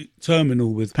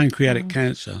terminal with pancreatic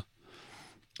cancer.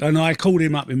 And I called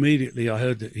him up immediately. I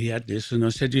heard that he had this, and I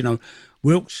said,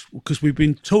 Wilkes, because we've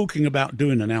been talking about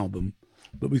doing an album,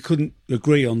 but we couldn't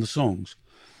agree on the songs.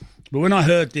 But when I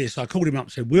heard this, I called him up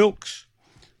and said, Wilkes,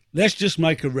 let's just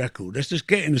make a record. Let's just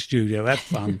get in the studio, have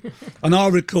fun, and I'll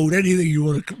record anything you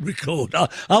want to record.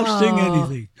 I'll sing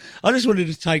anything. I just wanted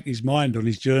to take his mind on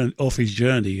his journey, that he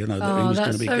was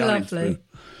going to be going through.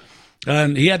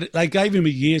 And they gave him a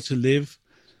year to live.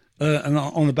 And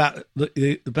on about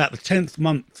the 10th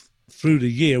month through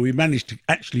the year, we managed to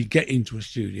actually get into a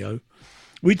studio.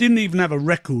 We didn't even have a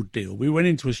record deal. We went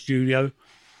into a studio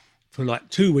for like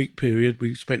 2-week period.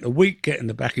 We spent a week getting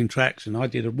the backing tracks, and I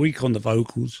did a week on the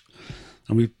vocals,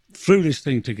 and we threw this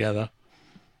thing together.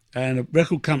 And a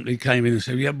record company came in and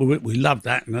said, "Yeah, but we love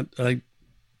that," and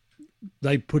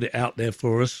they put it out there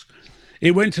for us.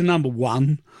 It went to number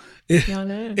 1.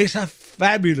 It's a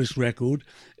fabulous record.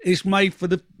 It's made for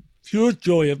the pure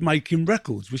joy of making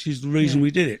records, which is the reason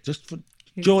we did it, just for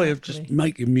joy of just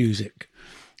making music.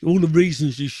 all the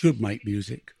reasons you should make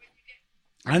music.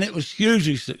 And it was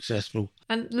hugely successful.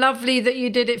 And lovely that you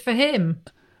did it for him.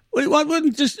 Well, I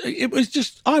wasn't just. It was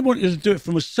just. I wanted to do it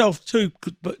for myself too,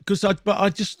 but I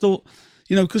just thought,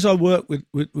 because I work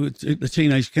with the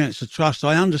Teenage Cancer Trust,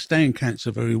 I understand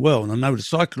cancer very well, and I know the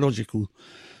psychological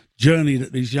journey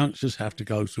that these youngsters have to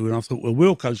go through. And I thought, well,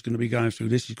 Wilco's going to be going through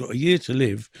this. He's got a year to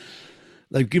live.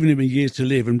 They've given him a year to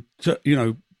live, and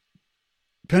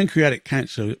pancreatic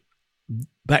cancer.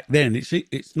 Back then,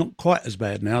 it's not quite as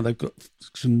bad now. They've got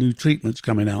some new treatments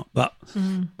coming out, but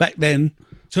back then,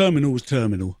 terminal was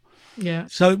terminal. Yeah.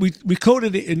 So we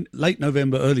recorded it in late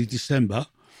November, early December.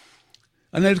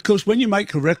 And then, of course, when you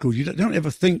make a record, you don't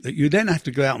ever think that you then have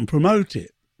to go out and promote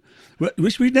it,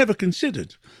 which we never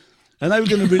considered. And they were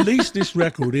going to release this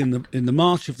record in the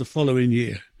March of the following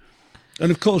year. And,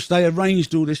 of course, they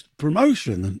arranged all this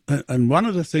promotion. And one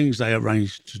of the things they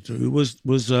arranged to do was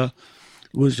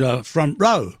Front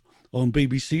Row on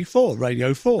BBC 4,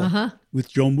 Radio 4, with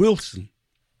John Wilson.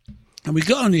 And we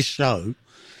got on this show.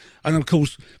 And, of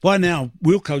course, by now,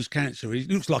 Wilco's cancer, he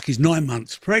looks like he's 9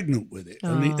 months pregnant with it.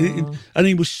 And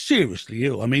he was seriously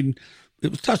ill. I mean,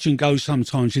 it was touch and go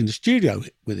sometimes in the studio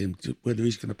with him, whether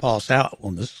he's going to pass out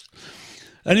on us.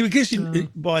 And he was getting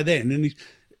by then, and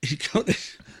he got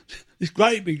this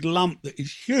great big lump that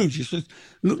is huge. It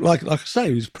looked like I say,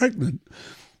 he was pregnant.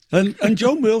 And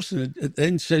John Wilson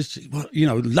then says, well,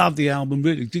 love the album,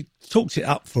 really talked it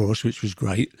up for us, which was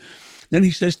great. Then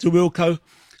he says to Wilco,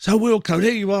 so Wilco,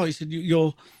 there you are. He said,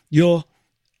 you're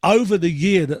over the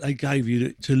year that they gave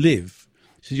you to live.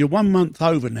 He said, you're 1 month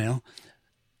over now.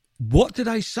 What do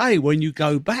they say when you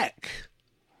go back?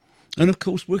 And, of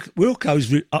course,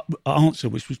 Wilco's answer,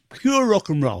 which was pure rock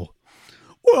and roll.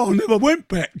 Well, I never went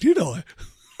back, did I?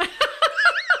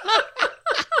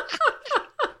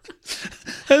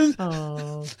 And,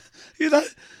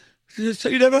 so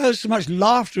you never heard so much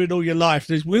laughter in all your life.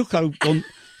 There's Wilco on...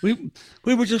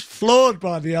 We were just floored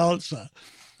by the answer.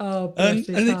 Oh, and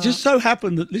it just so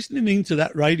happened that listening into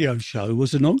that radio show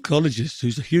was an oncologist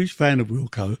who's a huge fan of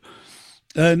Wilco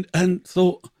and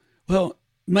thought, well,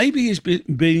 maybe he's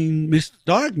been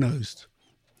misdiagnosed.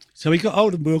 So he got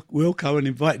hold of Wilco and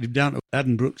invited him down to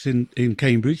Addenbrooke's in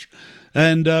Cambridge.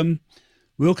 And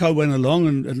Wilco went along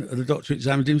and the doctor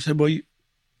examined him and said, well,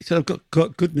 he said, I've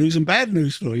got good news and bad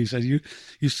news for you. He said,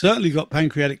 you've certainly got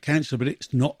pancreatic cancer, but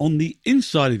it's not on the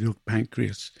inside of your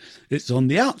pancreas. It's on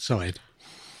the outside.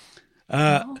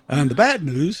 And the bad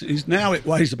news is now it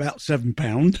weighs about 7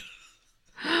 pounds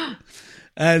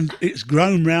and it's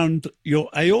grown round your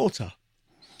aorta.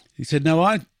 He said, now,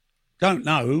 I don't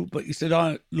know, but he said,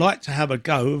 I'd like to have a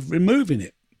go of removing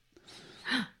it.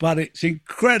 But it's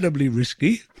incredibly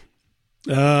risky.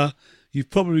 You've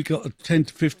probably got a 10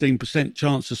 to 15%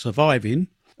 chance of surviving,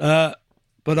 but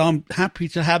I'm happy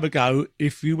to have a go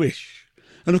if you wish.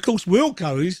 And, of course,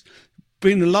 Wilco has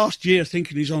been the last year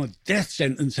thinking he's on a death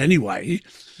sentence anyway.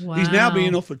 Wow. He's now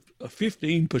being offered a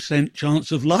 15%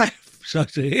 chance of life. So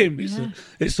to him,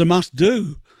 it's a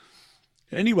must-do.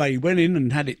 Anyway, he went in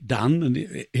and had it done, and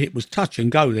it was touch and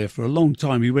go there for a long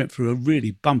time. He went through a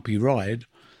really bumpy ride.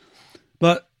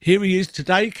 But here he is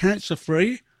today,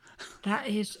 cancer-free. That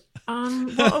is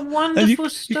what a wonderful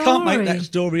story. You can't make that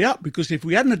story up, because if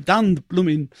we hadn't have done the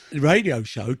blooming radio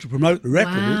show to promote the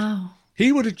record,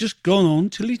 he would have just gone on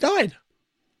till he died.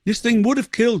 This thing would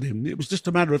have killed him. It was just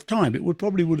a matter of time. It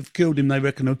probably would have killed him, they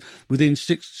reckon, within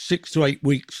six to 8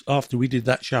 weeks after we did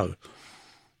that show.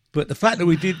 But the fact that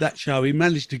we did that show, he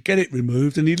managed to get it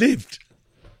removed and he lived.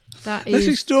 That's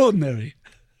extraordinary.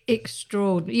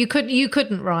 Extraordinary. You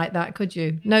couldn't write that, could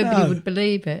you? Nobody would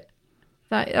believe it.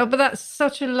 But that's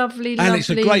such a lovely. And it's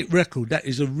a great record. That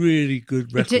is a really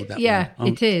good record.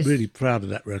 It is. I'm really proud of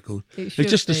that record. It's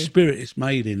just the spirit it's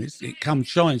made in. It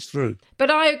shines through.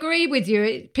 But I agree with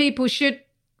you. People should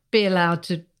be allowed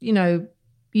to,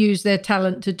 use their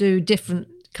talent to do different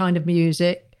kind of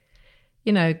music.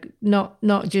 Not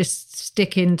just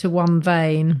stick into one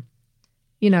vein.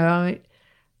 I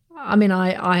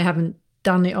haven't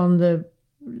done it on the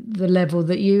level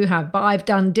that you have, but I've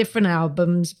done different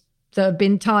albums that have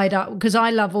been tied up, because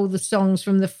I love all the songs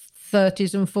from the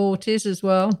 30s and 40s as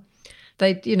well.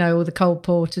 They, all the Cole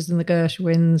Porters and the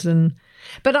Gershwins.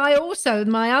 But I also,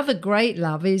 my other great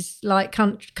love is like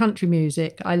country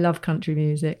music. I love country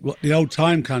music. What, the old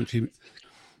time country?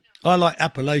 I like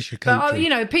Appalachia country.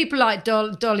 But, people like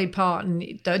Dolly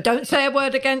Parton. Don't say a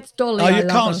word against Dolly. Oh, you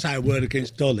can't say a word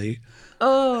against Dolly.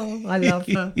 Oh, I love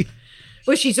her.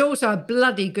 Well, she's also a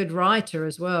bloody good writer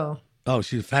as well. Oh,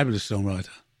 she's a fabulous songwriter.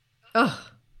 Oh,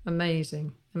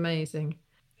 amazing, amazing.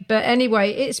 But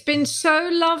anyway, it's been so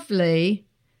lovely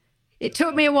It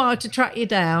took me a while to track you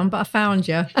down, but I found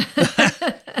you.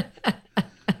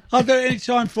 I'll do it any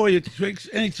time for you, Twigs,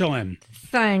 any time.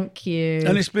 Thank you.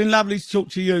 And it's been lovely to talk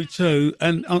to you too.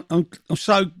 And I'm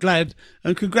so glad.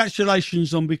 And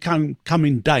congratulations on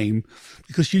becoming Dame,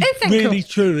 because you really,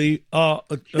 truly are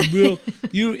a real.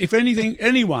 You, if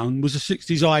anyone was a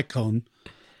 '60s icon,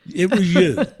 it was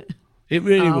you. It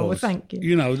really was. Well, thank you.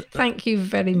 You know. Thank you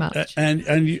very much.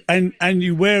 And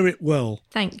you wear it well.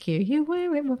 Thank you. You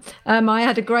wear it well. I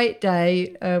had a great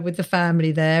day with the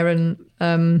family there, and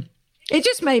it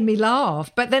just made me laugh.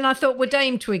 But then I thought, well,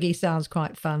 Dame Twiggy sounds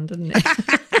quite fun, doesn't it?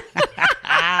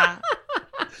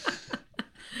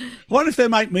 What if they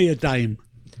make me a dame?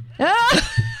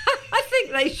 I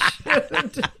think they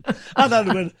should. I don't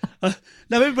know.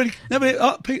 Now, everybody,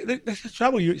 that's the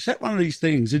trouble. You accept one of these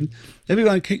things, and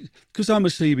everyone, because I'm a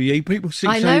CBE, people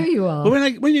I know you are. Well,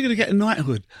 when you're going to get a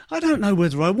knighthood, I don't know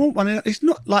whether I want one. It's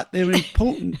not like they're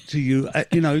important to you.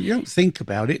 You don't think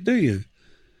about it, do you?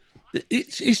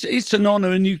 It's an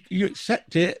honour, and you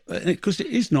accept it because it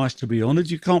is nice to be honoured.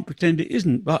 You can't pretend it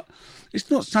isn't, but it's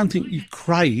not something you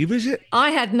crave, is it?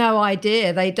 I had no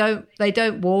idea. They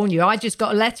don't warn you. I just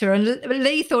got a letter, and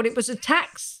Lee thought it was a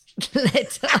tax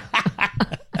letter.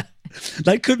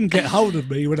 They couldn't get hold of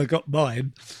me when I got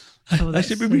mine. They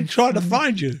said, we've been trying to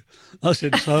find you. I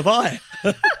said, so have I.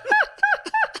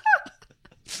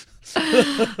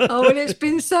 Oh, well, it's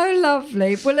been so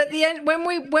lovely. Well, at the end,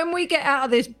 when we get out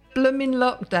of this blooming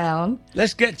lockdown,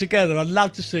 let's get together. I'd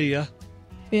love to see you.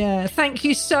 Yeah, thank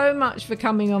you so much for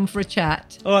coming on for a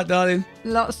chat. All right, darling.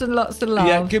 Lots and lots of love.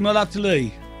 Yeah, give my love to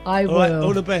Lee. I will. All right,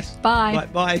 all the best. Bye.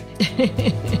 Right, bye.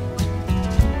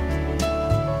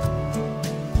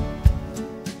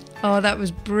 Oh, that was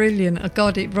brilliant. Oh,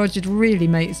 God, Roger really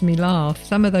makes me laugh.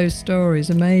 Some of those stories,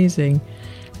 amazing.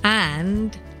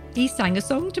 And he sang a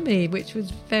song to me, which was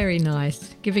very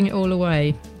nice, giving it all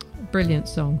away. Brilliant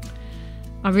song.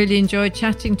 I really enjoyed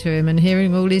chatting to him and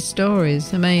hearing all his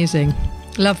stories. Amazing.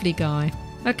 Lovely guy.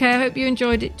 Okay, I hope you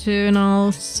enjoyed it too, and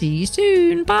I'll see you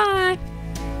soon. Bye.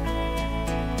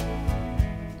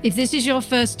 If this is your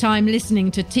first time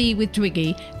listening to Tea with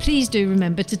Twiggy, please do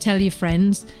remember to tell your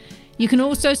friends. You can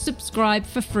also subscribe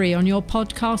for free on your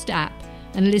podcast app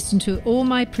and listen to all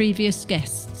my previous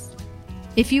guests.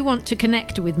 If you want to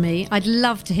connect with me, I'd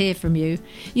love to hear from you.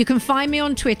 You can find me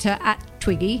on Twitter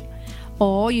 @Twiggy,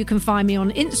 or you can find me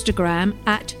on Instagram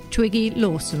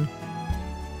 @TwiggyLawson.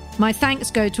 My thanks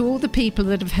go to all the people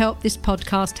that have helped this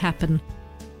podcast happen.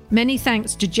 Many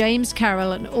thanks to James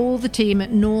Carroll and all the team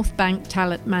at North Bank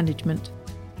Talent Management.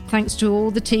 Thanks to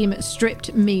all the team at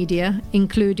Stripped Media,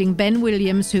 including Ben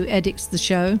Williams, who edits the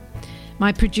show,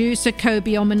 my producer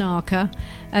Kobe Omanaka,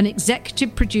 and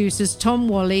executive producers Tom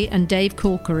Wally and Dave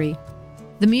Corkery.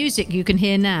 The music you can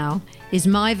hear now is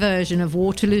my version of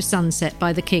Waterloo Sunset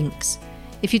by the Kinks.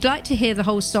 If you'd like to hear the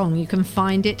whole song, you can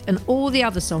find it and all the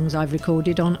other songs I've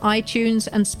recorded on iTunes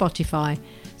and Spotify,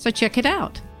 so check it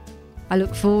out. I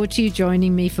look forward to you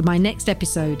joining me for my next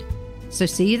episode. So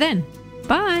see you then.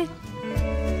 Bye.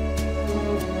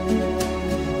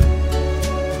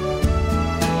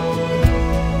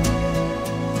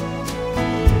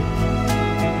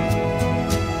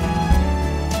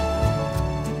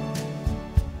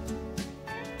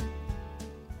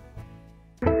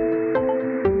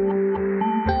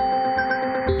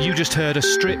 You just heard a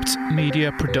Stripped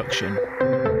Media production.